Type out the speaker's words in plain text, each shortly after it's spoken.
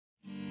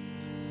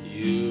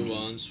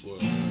once were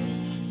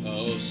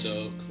oh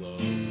so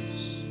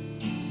close,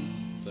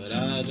 but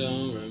I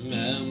don't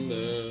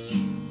remember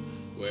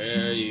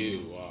where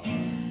you are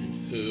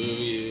and who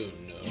you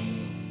know.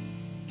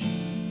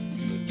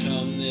 But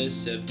come this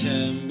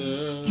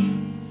September,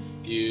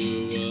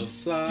 you will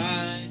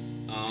fly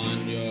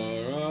on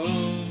your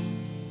own,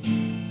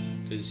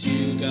 'cause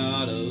you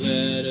got a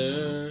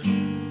letter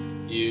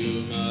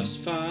you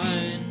must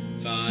find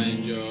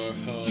your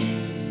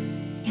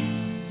home,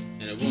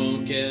 and it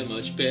won't get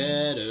much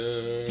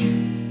better.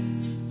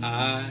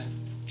 I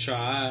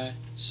try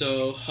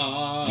so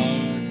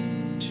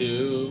hard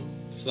to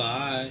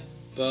fly,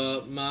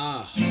 but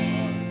my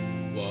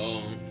heart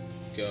won't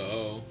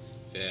go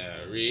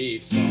very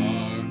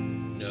far.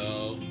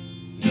 No,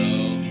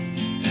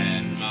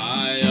 and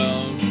my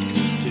own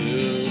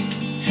two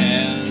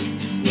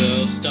hands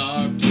will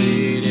start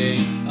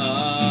bleeding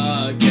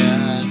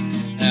again,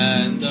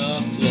 and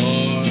the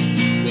floor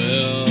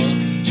will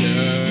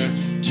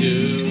turn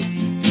to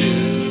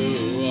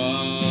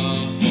a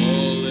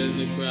hole in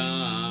the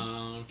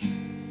ground.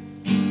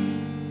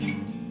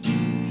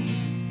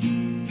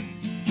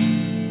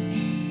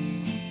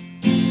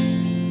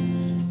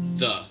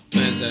 The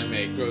plants I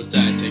make, grows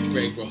that take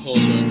break, grow holes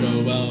where it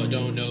grow well. I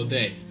don't know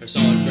they are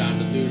solid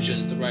ground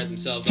illusions that write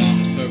themselves off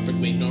as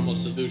perfectly normal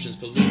solutions.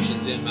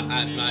 Pollutions in my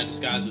eyes, my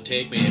disguise will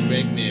take me and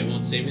break me. It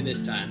won't save me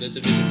this time. There's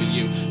a vision for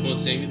you, won't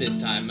save me this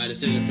time. My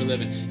decision for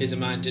living isn't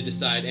mine to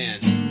decide,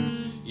 and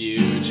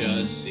you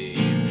just seem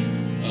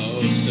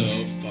oh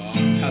so far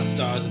past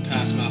stars and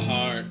past my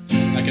heart.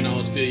 I can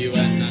almost feel you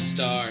when I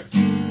start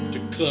to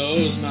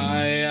close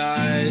my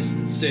eyes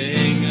and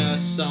sing a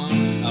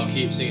song. I'll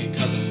keep singing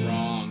 'cause I'm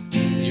wrong.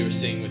 You were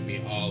singing with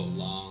me all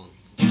along.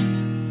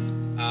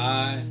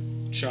 I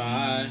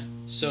try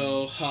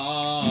so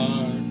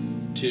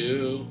hard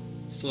to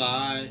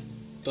fly,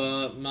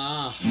 but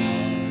my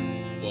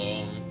heart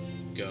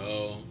won't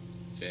go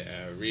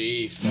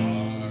very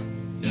far.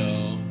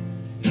 No,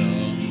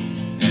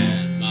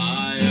 and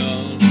my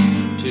own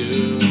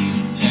two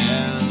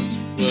hands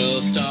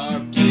will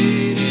start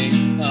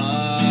bleeding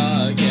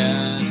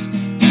again,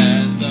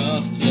 and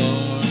the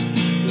floor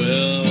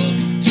will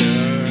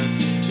turn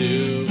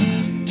to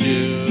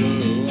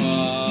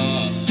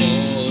a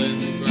hole in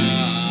the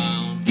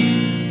ground.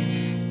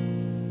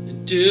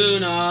 And do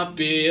not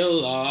be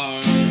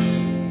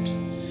alarmed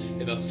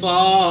if I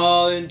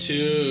fall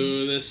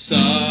into the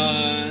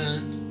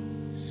sun.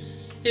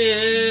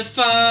 If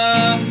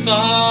I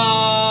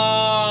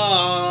fall,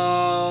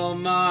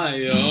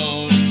 my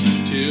own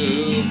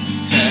two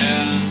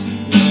hands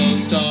will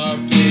start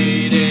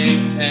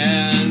bleeding,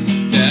 and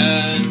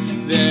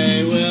then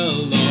they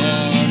will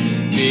lower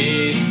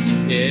me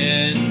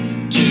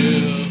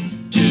into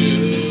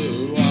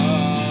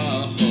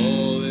a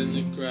hole in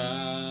the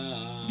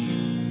ground.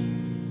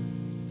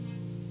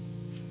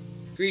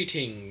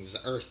 Greetings,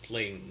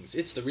 Earthlings.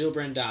 It's the Real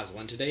Brandazzle,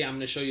 and today I'm going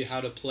to show you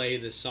how to play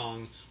the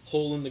song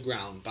Hole in the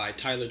Ground by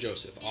Tyler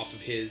Joseph off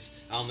of his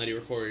album that he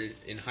recorded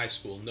in high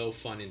school, No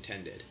Fun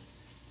Intended.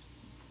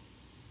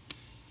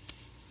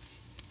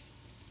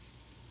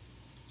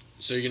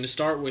 So you're going to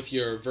start with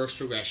your verse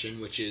progression,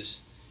 which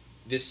is,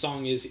 this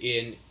song is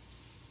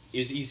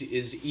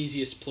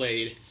easiest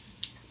played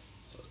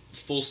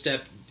full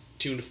step,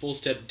 tuned a full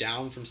step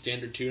down from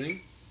standard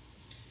tuning,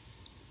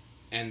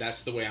 and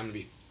that's the way I'm going to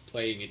be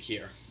playing it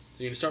here. So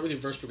you're going to start with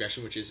your verse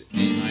progression, which is A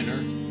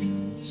minor,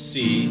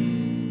 C,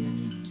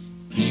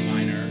 E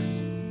minor,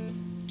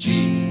 G.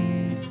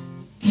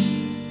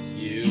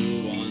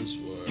 You once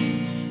were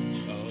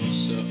oh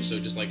so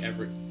just like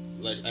every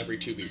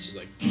two beats is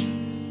like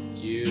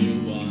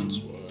you once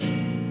were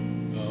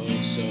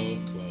oh so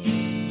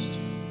close,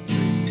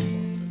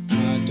 but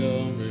I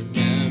don't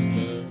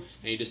remember.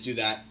 And you just do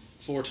that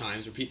 4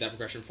 times, repeat that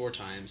progression 4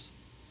 times,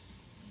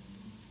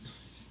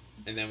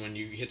 and then when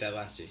you hit that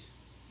last C,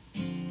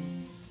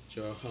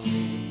 go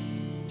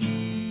home,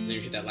 then you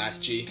hit that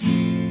last G,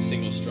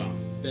 single strum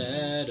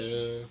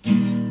better,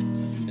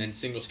 and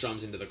single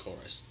strums into the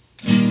chorus,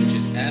 which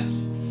is F,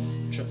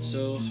 try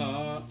so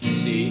hard,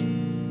 C,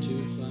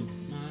 to find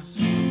my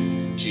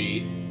heart,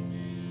 G,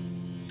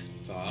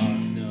 fa,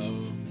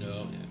 no,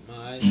 and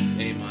my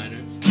A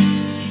minor,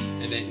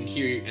 and then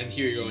here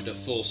you go into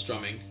full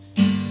strumming.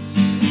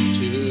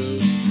 2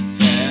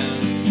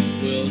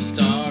 hands will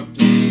start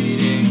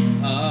bleeding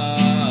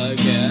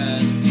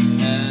again,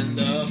 and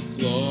the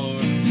floor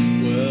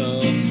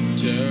will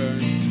turn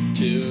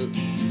to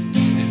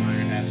A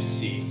minor, F,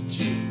 C,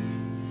 G,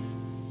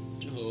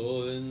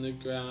 hole in the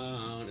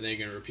ground, and then you're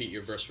going to repeat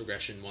your verse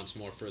progression once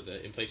more for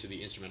the in place of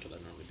the instrumental that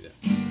would normally be there,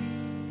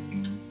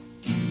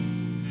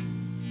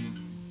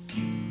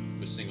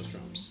 with single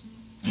strums.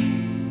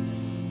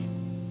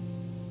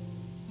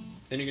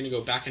 Then you're going to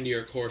go back into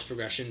your chorus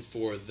progression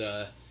for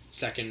the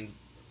second,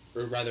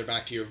 or rather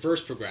back to your verse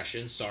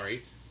progression,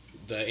 sorry,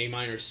 the A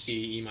minor,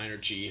 C, E minor,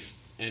 G,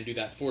 and do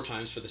that 4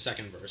 times for the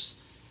second verse.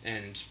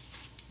 And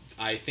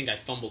I think I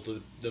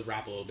fumbled the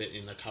rap a little bit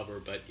in the cover,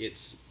 but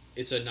it's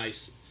a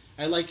nice,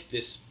 I like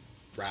this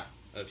rap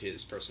of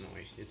his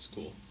personally, it's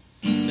cool.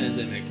 Plans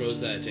that make roads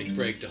that I take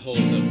break to holes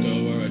that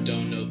go where I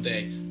don't know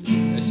they.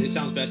 It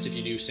sounds best if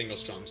you do single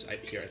strums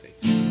here, I think.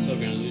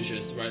 Telegram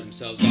illusions to write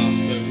themselves off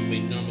as perfectly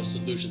normal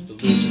solutions.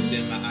 Illusions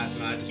in my eyes,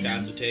 my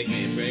disguise will take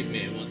me and break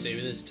me. It won't save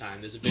me this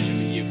time. There's a vision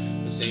for you,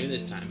 won't save me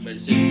this time. Better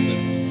sit with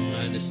them,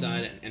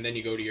 undecided. And then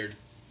you go to your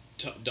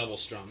double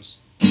strums.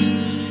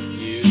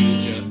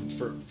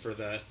 For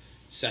the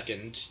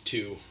second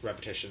 2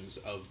 repetitions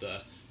of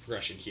the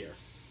progression here.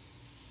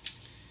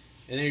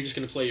 And then you're just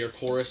going to play your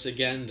chorus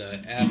again,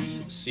 the F,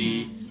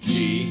 C,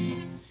 G,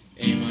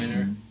 A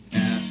minor,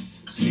 F,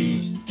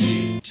 C,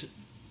 G,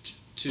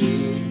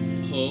 2,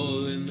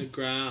 hole in the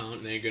ground.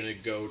 And then you're going to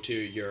go to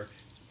your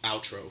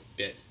outro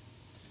bit,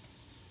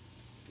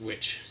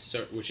 which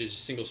is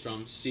single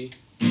strum C.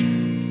 Do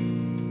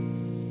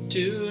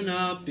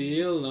not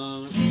be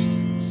alone,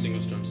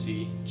 single strum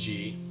C,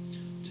 G,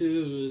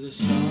 to the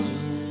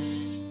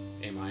sun,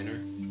 A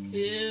minor,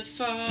 if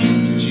I,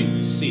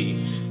 G, C,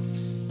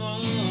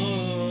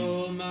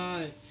 oh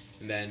my,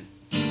 and then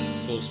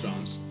full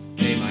strums,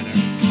 A minor,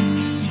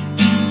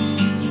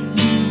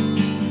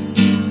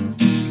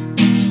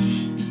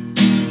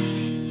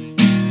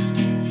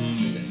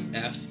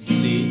 F,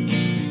 C,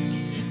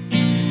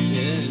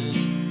 yeah,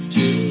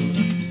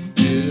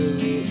 2,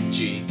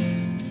 G,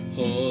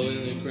 hole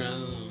in the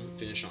ground,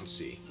 finish on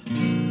C.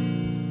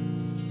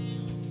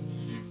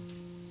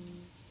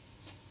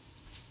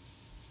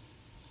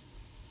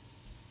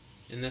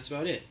 And that's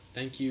about it.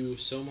 Thank you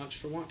so much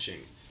for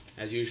watching.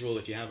 As usual,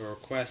 if you have a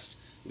request,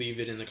 leave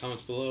it in the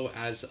comments below.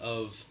 As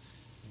of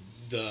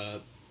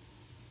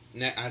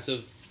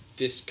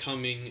this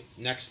coming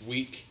next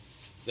week,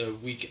 the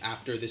week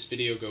after this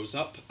video goes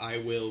up, I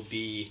will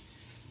be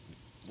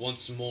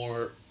once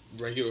more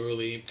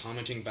regularly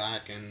commenting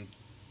back and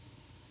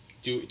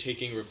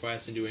taking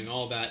requests and doing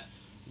all that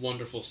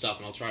wonderful stuff.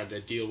 And I'll try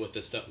to deal with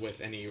this stuff, with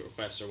any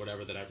requests or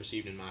whatever that I've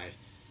received in my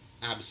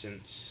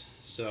absence.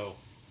 So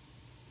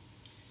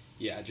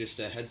yeah, just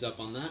a heads up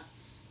on that,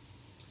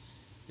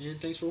 and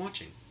thanks for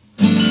watching.